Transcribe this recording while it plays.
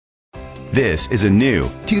This is a new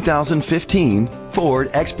 2015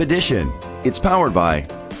 Ford Expedition. It's powered by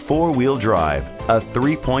four-wheel drive, a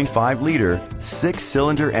 3.5-liter,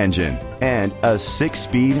 6-cylinder engine, and a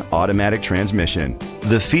 6-speed automatic transmission.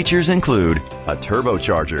 The features include a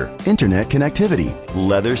turbocharger, internet connectivity,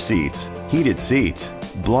 leather seats, heated seats,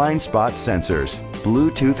 blind spot sensors,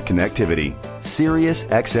 Bluetooth connectivity, Sirius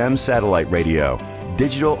XM satellite radio,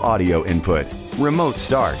 digital audio input, remote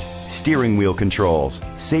start, steering wheel controls.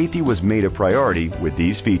 Safety was made a priority with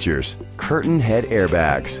these features: curtain head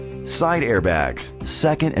airbags, side airbags,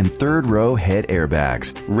 second and third row head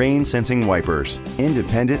airbags, rain sensing wipers,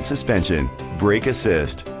 independent suspension, brake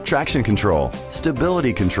assist, traction control,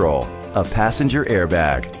 stability control, a passenger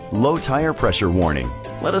airbag, low tire pressure warning.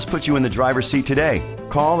 Let us put you in the driver's seat today.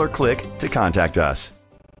 Call or click to contact us.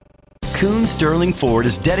 Koons Sterling Ford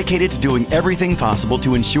is dedicated to doing everything possible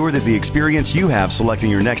to ensure that the experience you have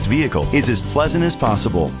selecting your next vehicle is as pleasant as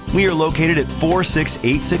possible. We are located at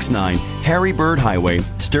 46869 Harry Byrd Highway,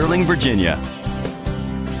 Sterling, Virginia.